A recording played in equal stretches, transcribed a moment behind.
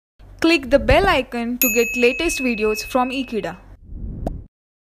Click the bell icon to get latest videos from Ekeeda.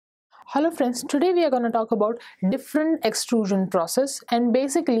 Hello friends, today we are going to talk about different extrusion process and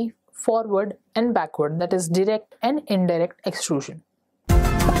basically forward and backward, that is direct and indirect extrusion.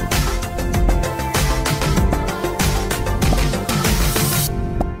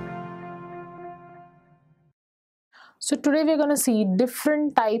 So today we are going to see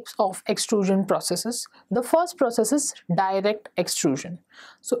different types of extrusion processes. The first process is direct extrusion.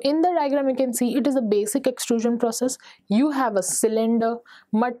 So in the diagram you can see it is a basic extrusion process. You have a cylinder,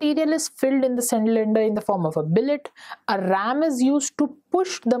 material is filled in the cylinder in the form of a billet, a ram is used to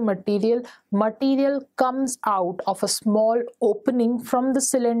push the material comes out of a small opening from the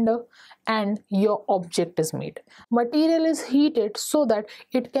cylinder and your object is made. Material is heated so that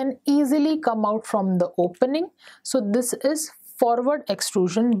it can easily come out from the opening. So this is forward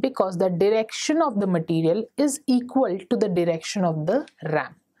extrusion because the direction of the material is equal to the direction of the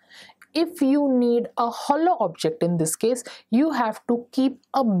ram. If you need a hollow object, in this case, you have to keep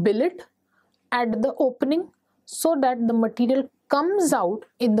a billet at the opening so that the material comes out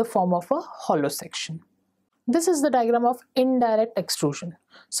in the form of a hollow section. This is the diagram of indirect extrusion.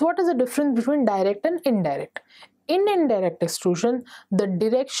 So what is the difference between direct and indirect? In indirect extrusion, the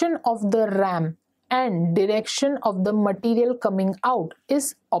direction of the ram and direction of the material coming out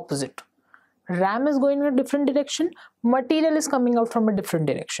is opposite. Ram is going in a different direction, material is coming out from a different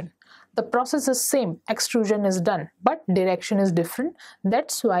direction. The process is same, extrusion is done, but direction is different.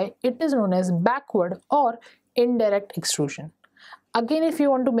 That's why it is known as backward or indirect extrusion. Again, if you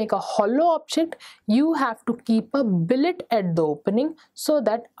want to make a hollow object, you have to keep a billet at the opening so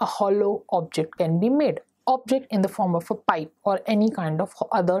that a hollow object can be made. Object in the form of a pipe or any kind of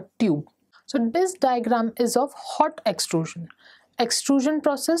other tube. So this diagram is of hot extrusion. Extrusion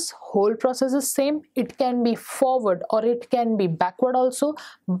process, whole process is same. It can be forward or it can be backward also,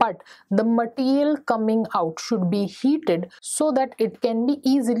 but the material coming out should be heated so that it can be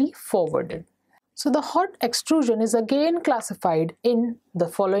easily forwarded. So the hot extrusion is again classified in the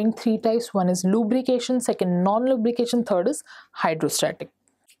following three types. One is lubrication, second non-lubrication, third is hydrostatic.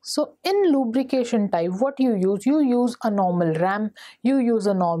 So in lubrication type, what you use a normal ram, you use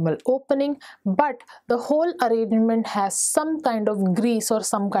a normal opening, but the whole arrangement has some kind of grease or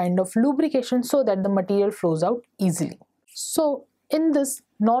some kind of lubrication so that the material flows out easily. So in this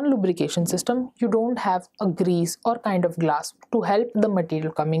non-lubrication system, you don't have a grease or kind of glass to help the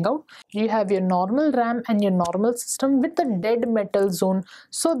material coming out. You have your normal ram and your normal system with a dead metal zone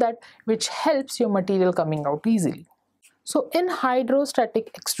so that which helps your material coming out easily. So in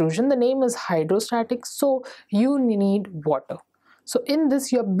hydrostatic extrusion, the name is hydrostatic, so you need water. So in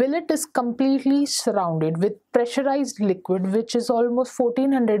this, your billet is completely surrounded with pressurized liquid, which is almost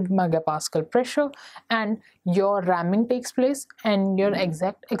 1400 megapascal pressure, and your ramming takes place and your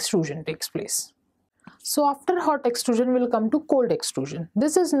exact extrusion takes place. So after hot extrusion, we'll come to cold extrusion.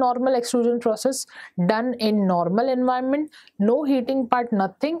 This is normal extrusion process done in normal environment, no heating part,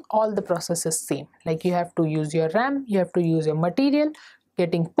 nothing, all the process is same. Like you have to use your ram, you have to use your material,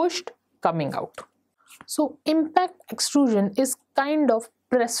 getting pushed, coming out. So impact extrusion is kind of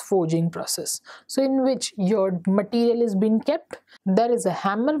press forging process. So in which your material is being kept, there is a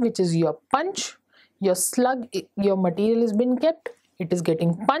hammer which is your punch, your slug, your material is being kept, it is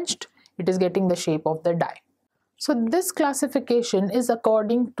getting punched, it is getting the shape of the die. So this classification is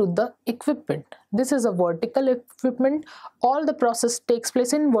according to the equipment. This is a vertical equipment. All the process takes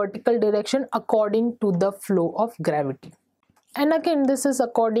place in vertical direction according to the flow of gravity. And again, this is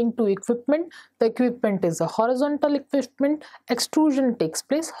according to equipment. The equipment is a horizontal equipment. Extrusion takes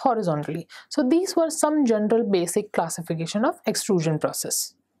place horizontally. So these were some general basic classification of extrusion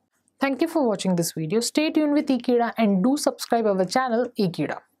process. Thank you for watching this video. Stay tuned with Ekeeda and do subscribe our channel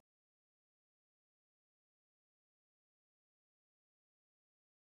Ekeeda.